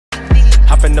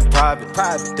hop in the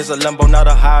private. This a limbo, not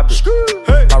a hybrid.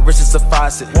 My wrist is a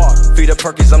faucet. Feed the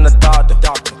Perkies, I'm the doctor.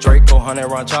 Draco, 100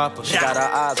 round chopper. She got her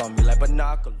eyes on me like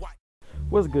binoculars.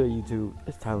 What's good, YouTube?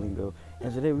 It's THATLIKE,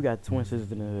 and today we got twin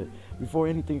sisters in the hood. Before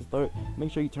anything starts, make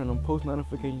sure you turn on post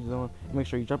notifications on, and make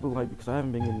sure you drop a like because I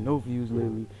haven't been getting no views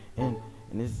lately, and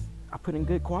this I put in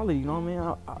good quality, you know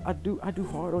what I mean? I do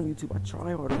hard on YouTube. I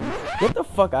try hard on YouTube. Get the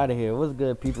fuck out of here. What's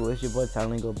good, people? It's your boy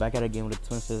THATLIKE back at it again with the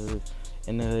twin sisters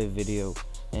in the hood video,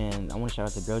 and I want to shout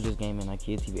out to Girl Just Game and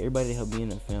NyKia TV, everybody that helped me in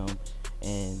the film.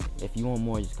 And if you want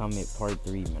more, just comment part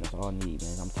 3, man. That's all I need,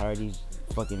 man. I'm tired of these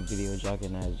fucking video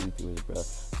jocking ass YouTubers, bro.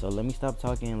 So let me stop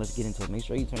talking and let's get into it. Make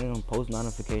sure you turn it on post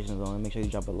notifications on, and make sure you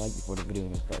drop a like before the video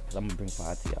even starts, because I'm gonna bring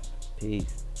fire to y'all.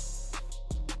 Peace.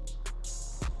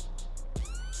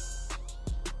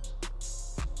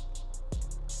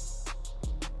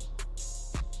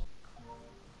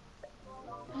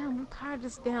 Damn, I'm tired of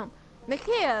this damn.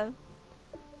 NyKia!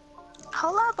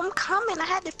 Hold up, I'm coming. I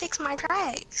had to fix my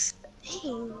tracks.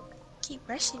 Dang, keep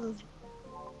rushing me.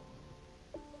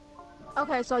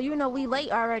 Okay, so you know we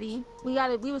late already. We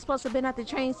were supposed to have been at the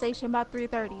train station about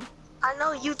 3:30. I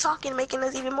know you talking, making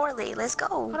us even more late. Let's go.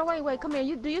 Hold on, wait, come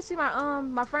here. Do you see my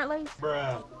my front lace?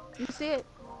 Bruh. You see it?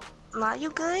 Nah,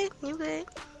 you good? You good?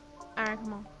 Alright,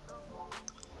 come on.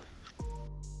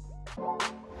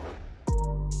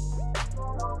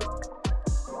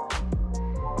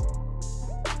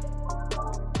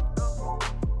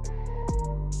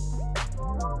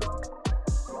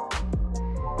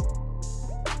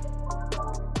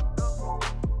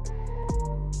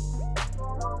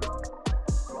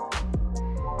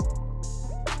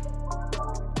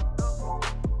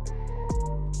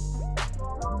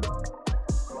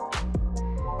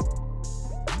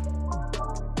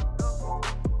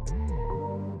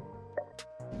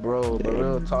 Bro, but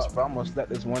real talk, bro. I'm gonna slap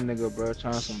this one nigga, bro,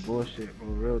 trying some bullshit, bro.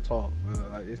 Real talk, bro.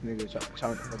 Like, this nigga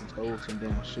trying to fucking stole some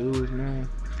damn shoes, man.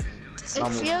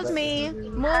 Excuse me,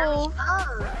 move.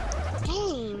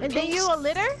 Dang. And then you a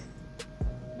litter?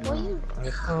 Well, you.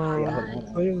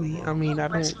 Clearly, I mean, I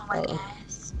don't.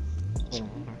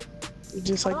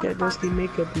 Just like that dusty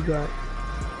makeup you got.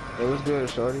 Hey, what's good,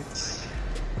 shorty?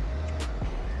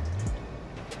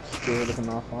 Still looking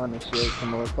all fine and shit.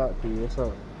 Come on, talk to you. What's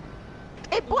up?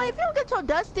 Hey boy, if you don't get your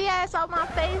dusty ass out my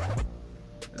face.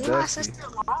 Leave my sister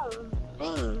alone.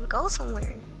 Dang, go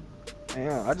somewhere.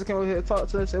 Damn, I just came over here to talk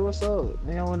to her and say what's up.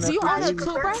 Man, Do you own a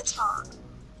toothbrush?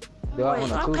 Do I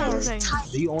own a Okay,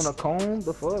 toothbrush? Do you own a comb?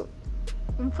 The fuck?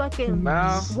 I'm fucking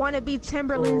Mouth? wanna be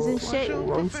Timberlands and shit.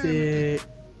 Roasted.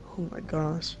 Oh my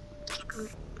gosh.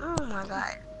 Oh my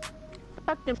god.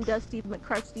 Fuck them dusty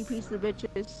McCrusty piece of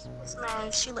bitches. This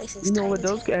man's shoelaces You know what?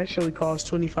 tight as Those actually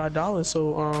cost $25.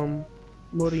 So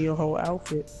more than your whole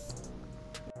outfit.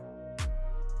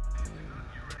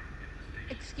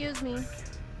 Excuse me.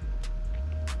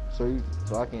 So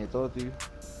I can't talk to you?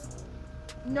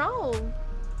 No.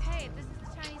 Hey, this is the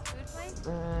Chinese food place?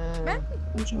 Man,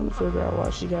 I'm trying to figure out why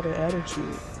she got an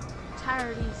attitude.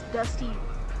 tired of these dusty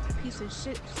piece of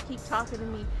shit just keep talking to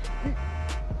me.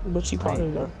 But she part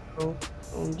of it. I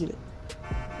don't get it.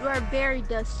 You are very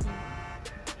dusty.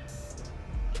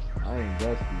 I ain't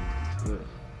dusty. Good.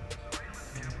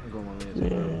 I'm going my legs.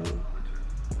 Man,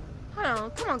 Hold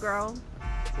on, come on, girl.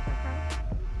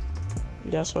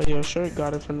 that's why your shirt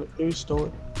got it from the thrift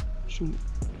store. Shoot.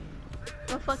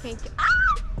 No fucking.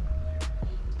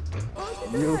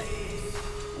 You.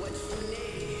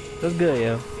 What's good,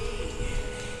 yo?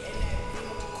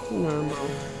 Normal.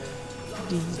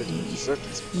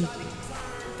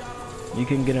 You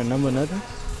couldn't get a number, nothing?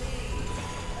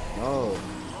 No.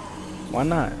 Why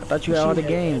not? I thought you had all the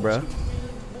game, bro. It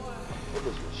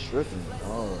was tripping.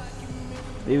 Oh.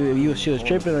 She was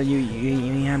tripping, or you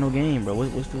ain't had no game, bro.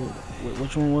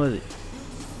 Which one was it?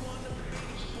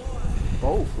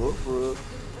 Both, for real.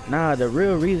 Nah, the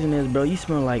real reason is, bro, you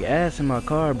smell like ass in my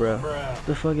car, bro. What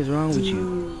the fuck is wrong with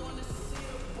you?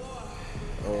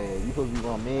 Oh, you supposed to be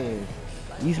my man.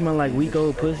 You smell like weak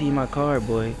old pussy in my car,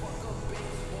 boy.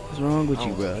 What's wrong with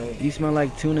you, bro? You smell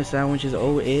like tuna sandwiches,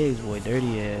 old eggs, boy.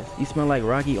 Dirty ass. You smell like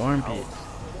rocky armpits.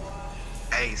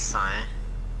 Hey, son.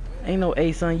 Ain't no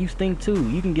A, son. You stink too.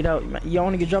 You can get out. You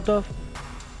wanna get dropped off?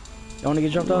 You wanna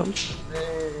get dropped off?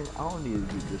 Man, I don't need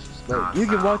to be disrespectful. You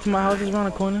can walk to my house. It's around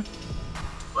the corner.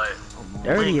 But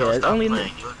Dirty ass. Only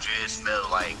your dress smell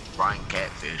like rotten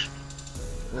catfish.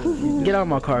 get out of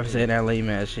my car for saying that lame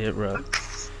ass shit, bro.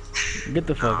 Get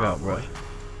the fuck out, bro.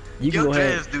 You can go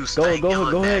ahead.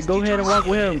 Go ahead and walk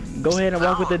with him. Go ahead and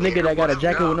walk with the nigga that got a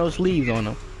jacket with no sleeves on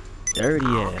him. Dirty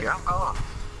ass. Okay, I'm going.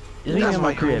 Just leave me in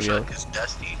my crib, yo. It's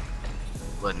dusty.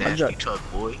 Little nasty truck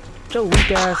boy. Shut your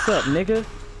weak ass up, nigga.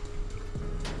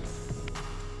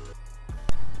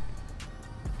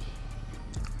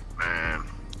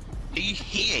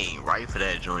 fight for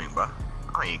that joint, bro.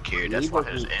 I ain't care. That's why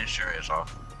his insurance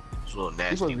off. His little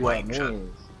nasty white truck.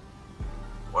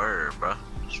 Word, bro.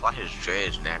 That's why his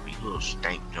dreads nappy, little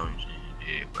stank joints.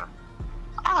 Yeah, bro.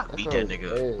 I beat that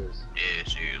nigga up. Yeah,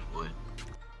 serious, boy.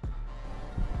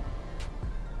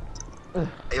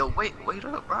 Hey, yo, wait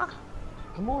up, bro.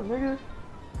 Come on, nigga.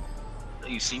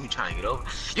 You see me trying to get over?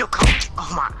 Yo, come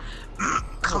my.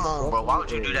 Come on, bro. Why would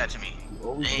you do that to me?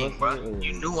 Dang, bro.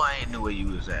 You knew I ain't knew where you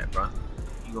was at, bro.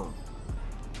 You gon'.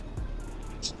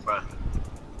 Bro.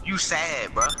 You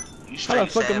sad, bro. You straight How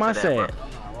the fuck am I sad?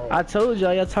 I told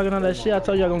y'all talking all that shit. I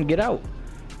told y'all gonna get out.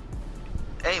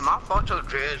 Hey, my fault your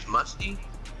dreads musty.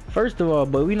 First of all,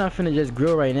 but we not finna just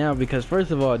grill right now because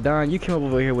first of all, Don, you came up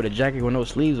over here with a jacket with no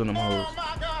sleeves on them hoes.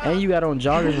 And you got on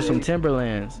joggers with some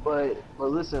Timberlands. But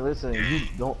listen, you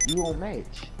don't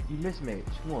match. You mismatch.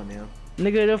 Come on now.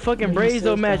 Nigga, the fucking braids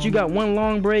don't match. You got one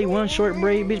long braid, one short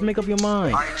braid. Bitch, make up your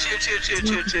mind. Alright, chill.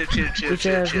 Bitch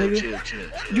ass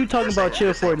nigga. You talking about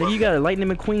chill for it, nigga. You got a Lightning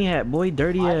McQueen hat, boy.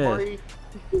 Dirty ass.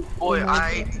 Boy,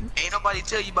 ain't nobody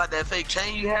tell you about that fake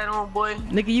chain you had on, boy.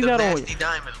 Nigga, you got on.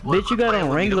 Diamonds, boy. Bitch, you got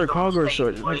on Wrangler cargo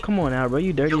shorts. Like, come on now, bro.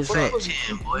 You dirty as fuck.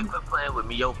 Boy, quit playing with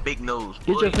me, yo, big nose.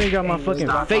 Get your finger out my fucking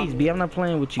face, B. I'm not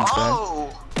playing with you,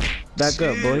 son. Back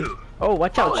up, boy. Oh,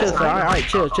 watch out, chill, sir. Alright,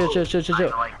 chill.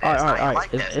 Alright.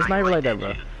 It's not even like that,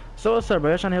 bro. So what's up, bro?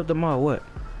 Y'all trying to help them all, what?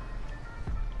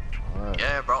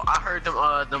 Yeah, bro. I heard them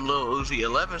little Uzi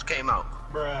 11s came out.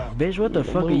 Bitch, what the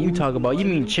fuck are you talking about? You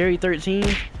mean Cherry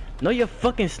 13s? Know your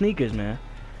fucking sneakers, man.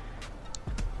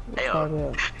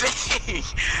 Hey,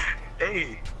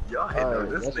 hey, y'all had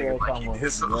this nigga like he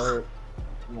did.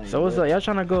 So what's up? Y'all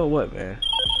trying to go or what, man?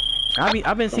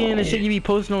 I've been seeing the shit you be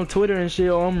posting on Twitter and shit.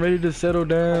 Oh, I'm ready to settle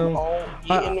down.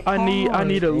 I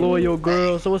need a loyal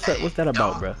girl. So what's that? What's that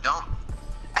about, bro?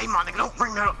 Hey, my nigga, don't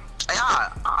bring that up. Hey,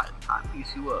 I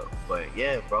piece you up, but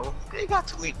yeah, bro, they got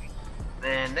too many.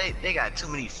 Man, they got too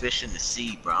many fish in the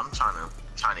sea, bro. I'm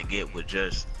trying to get with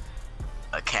just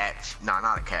a cat. Nah,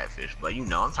 not a catfish, but you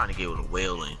know, I'm trying to get with a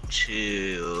whale and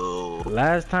chill.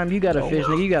 Last time you got a fish,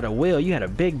 nigga, you got a whale. You had a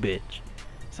big bitch.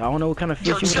 So I don't know what kind of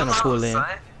fish you trying to pull in.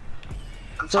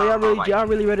 So y'all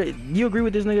really ready? You agree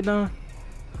with this nigga, Don?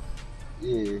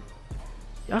 Yeah.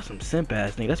 Y'all some simp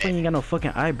ass nigga. That's why you ain't got no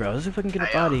fucking eyebrows. Let's fucking get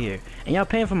up out of here. And y'all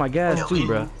paying for my gas too,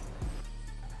 bro.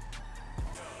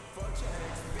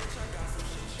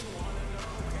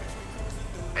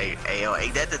 Hey, yo,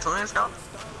 ain't that the twins though?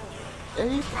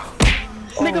 Hey.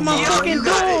 Nigga, my fucking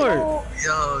door!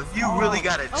 Yo, you really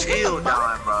gotta chill,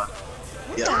 Don, bro.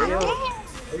 Yo.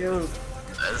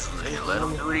 Let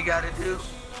him do what he gotta do.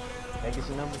 Can I get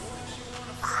your number?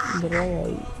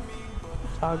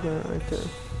 Right there.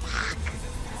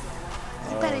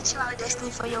 You better chill out,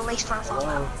 Destiny, for your lace front fall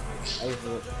out. Hey,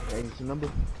 can I get your number?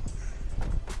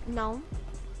 No.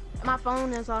 My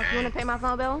phone is off. You wanna pay my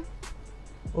phone bill?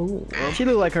 Oh, She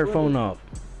look like her phone off.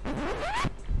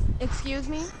 Excuse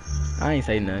me? I ain't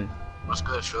say nothing. What's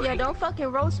good, shorty? Yeah, don't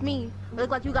fucking roast me.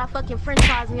 Look like you got fucking french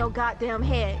fries in your goddamn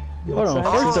head. Hold on,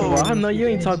 first of all, I know you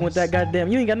ain't talking with that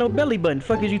goddamn. You ain't got no belly button.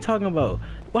 Fuck is you talking about?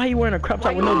 Why you wearing a crop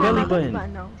top with no belly button?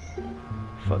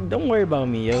 Fuck, don't worry about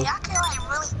me, yo. Y'all can like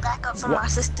really back up for my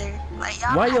sister. Like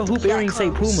y'all. Why your hoop earrings say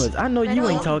Pumas? I know you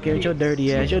ain't talking with your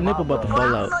dirty ass. Your nipple about to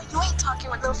fall out. No, you ain't talking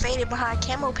with no faded behind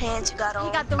camo pants you got on.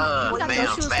 He got them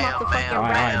shoes from off the fucking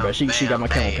Alright, bro. She got my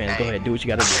camo pants. Go ahead, do what you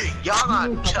gotta do. Y'all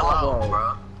gotta chill out,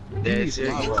 bro. You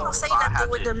don't say nothing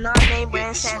with them non-name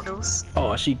brand sandals.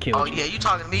 Oh, she killed Oh you. yeah, you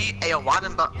talking to me? Hey, yo, why the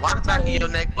back of your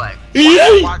neck black? Why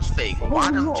your watch fake?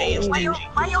 Why them jeans dingy?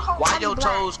 Why your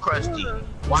toes crusty?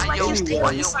 Why your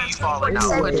weave falling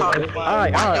out? We're talking about.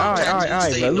 Alright,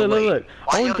 bro. Look.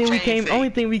 Only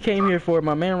thing we came here for,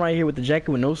 my man right here with the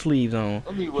jacket with no sleeves on.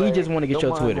 He just want to get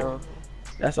your Twitter.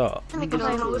 That's all.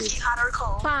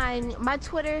 Fine. My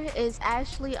Twitter is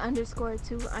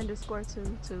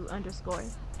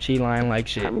Ashley_2_2_2_. She lying like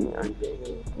shit.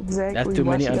 exactly. That's too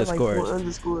many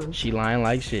underscores. She lying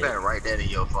like shit. You better write that in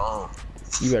your phone.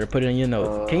 You better put it in your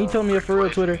notes. Can you tell me your for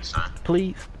real Twitter,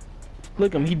 please?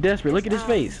 Look him, he desperate. Look at his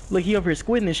face. Look, he up here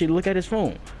squinting and shit. Look at his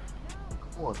phone.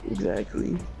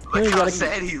 Exactly. Look how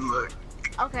sad he look.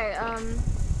 Okay,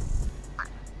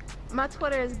 my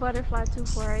Twitter is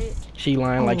butterfly248. She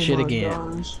lying like shit again.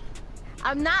 Gosh.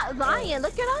 I'm not lying.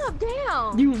 Look it up.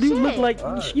 Damn. You look like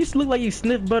you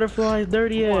sniff butterflies,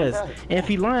 dirty ass. And if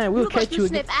he lying, we'll catch you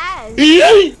again. Sniff ass.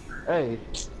 Hey.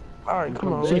 Alright,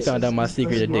 come on. She found out my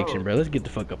secret addiction, bro. Let's get the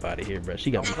fuck up out of here, bro.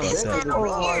 She got me fucked up. Oh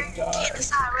my god. Can't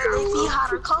decide whether it be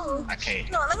hot or cold. I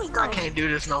can't. No, let me go. I can't do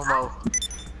this no more.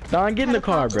 Don, get in the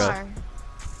car, bro.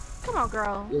 Come on,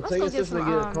 girl. Yo, Let's tell go your get sister to some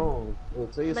get a comb. Yo,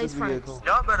 tell your lace sister to get a fronts. comb.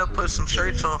 Y'all better put some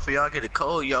shirts on for y'all get a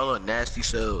cold. Y'all a nasty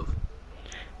self.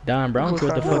 Don, bro, I don't care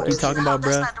what the fuck you talking about,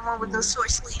 bro. That's not the one with the short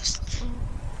sleeves.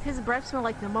 His breath smell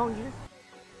like pneumonia.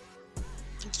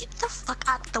 Get the fuck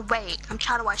out the way. I'm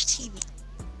trying to watch TV.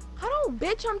 Hold on,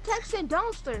 bitch. I'm texting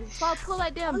Downstairs. If I pull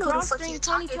that damn I don't know who the fuck drawstring you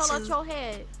talking ponytail out to. your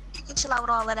head. You can chill out with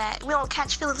all of that. We don't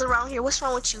catch feelings around here. What's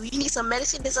wrong with you? You need some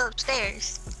medicine that's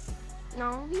upstairs.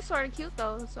 No, he's sort of cute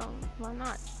though, so why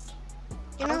not?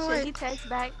 You know what? He texts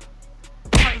back.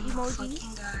 Heart emoji.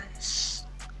 Fucking gosh.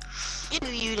 You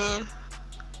do you then.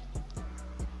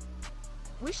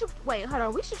 We should wait. Hold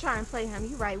on. We should try and play him.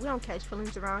 You're right. We don't catch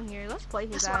feelings around here. Let's play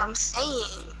his That's what I'm ass.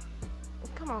 saying.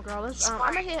 Come on, girl. Let's.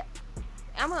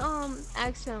 I'm gonna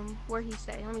ask him where he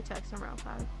stay. Let me text him around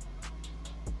 5.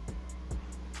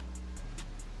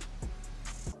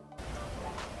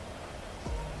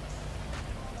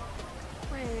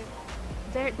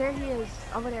 Wait. There he is.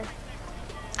 Over there.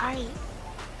 Alright.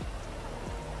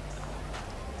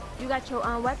 You got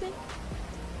your weapon?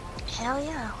 Hell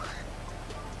yeah.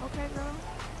 Okay, girl.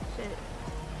 Shit.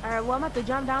 Alright, well, I'm about to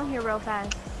jump down here real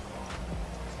fast.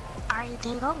 Alright,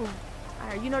 then go.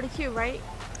 Alright, you know the cue, right?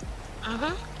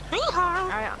 Mm-hmm.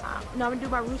 Alright, Alright, no, I'm gonna do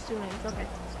my rooster wings. Okay.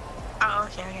 oh,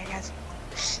 okay, guys.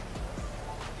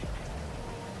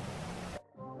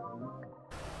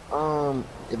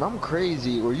 If I'm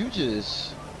crazy, or you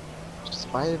just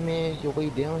Spider-Man your way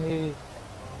down here?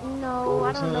 No,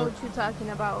 I don't know what you're talking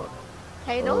about.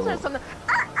 Hey, those are some. What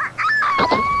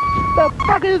the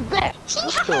fuck is that? What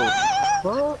the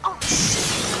fuck?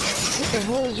 What the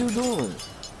hell is you doing?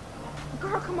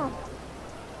 Girl, come on.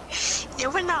 You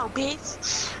never know,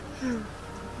 bitch.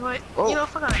 What? Oh. You know,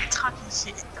 fuck out talking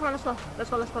shit. Come on, let's go. Let's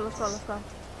go, let's go, let's go, let's go.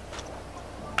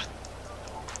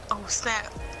 Oh,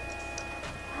 snap.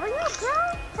 Hurry up,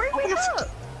 girl. Hurry me up.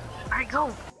 Alright,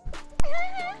 go.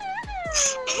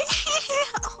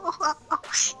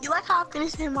 You like how I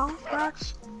finished him off, bro?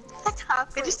 You like how I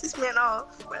finished this man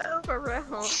off, bro? For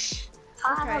real.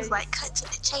 I was like, cut to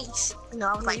the chase. You know,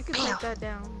 I was Yeah, like, you can bam. take that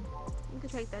down. You can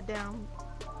take that down.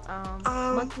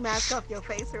 Monkey mask off your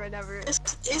face or whatever.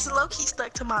 It's low-key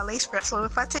stuck to my lace front, so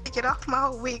if I take it off, my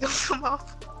whole wig will come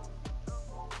off.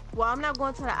 Well, I'm not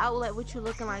going to the outlet with you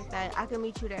looking like that. I can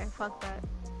meet you there. Fuck that.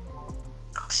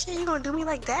 Oh shit, you gonna do me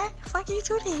like that? Fuck you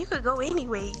too then. You could go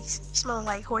anyways. You smell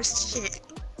like horse shit.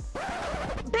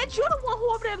 Bitch, you the one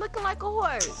who over there looking like a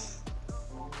horse.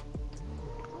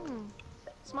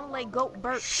 Smell like goat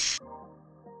burp.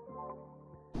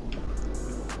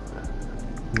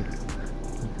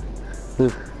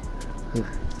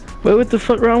 Wait, what the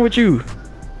fuck wrong with you?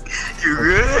 You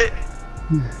good?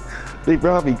 They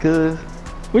robbed me, cuz.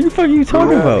 What the fuck are you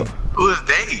talking about? Who is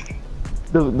they?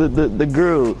 The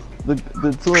girls. The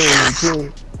twins.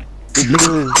 The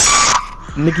twins.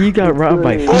 Nigga, you got robbed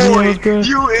by Boy, females, bro?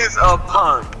 you is a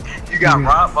punk. You got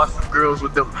robbed by some girls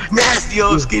with them nasty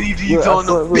old skinny jeans on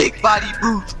them big body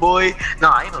boots, boy.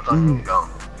 Nah, I ain't no talking about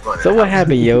them. So what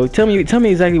happened, yo? Tell me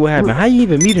exactly what happened. How you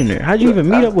even meeting her? How'd you even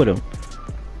meet up with him?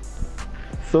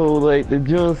 So like the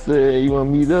June said you wanna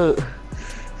meet up.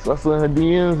 So I saw her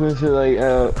DMs and shit like you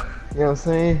know what I'm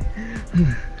saying?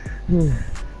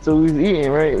 So we was eating,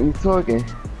 right? We was talking.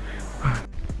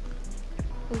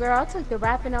 Girl, I took the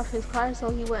wrapping off his car so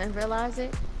he wouldn't realize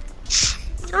it.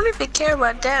 You don't even care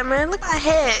about that, man. Look at my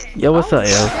head. Yo, what's up,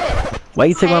 yo? Shit. Why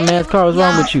you take my man's car? What's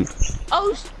wrong with you?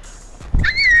 Oh,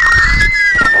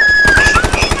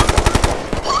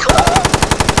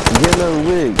 Get another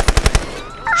wig.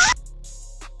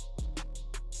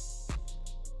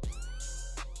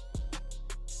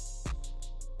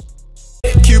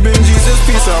 Cuban Jesus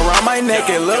piece around my neck,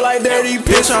 it look like dirty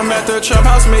bitch. I'm at the trap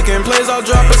house making plays, I'll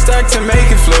drop a stack to make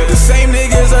it flip. The same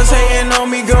niggas that's hating on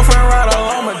me, girlfriend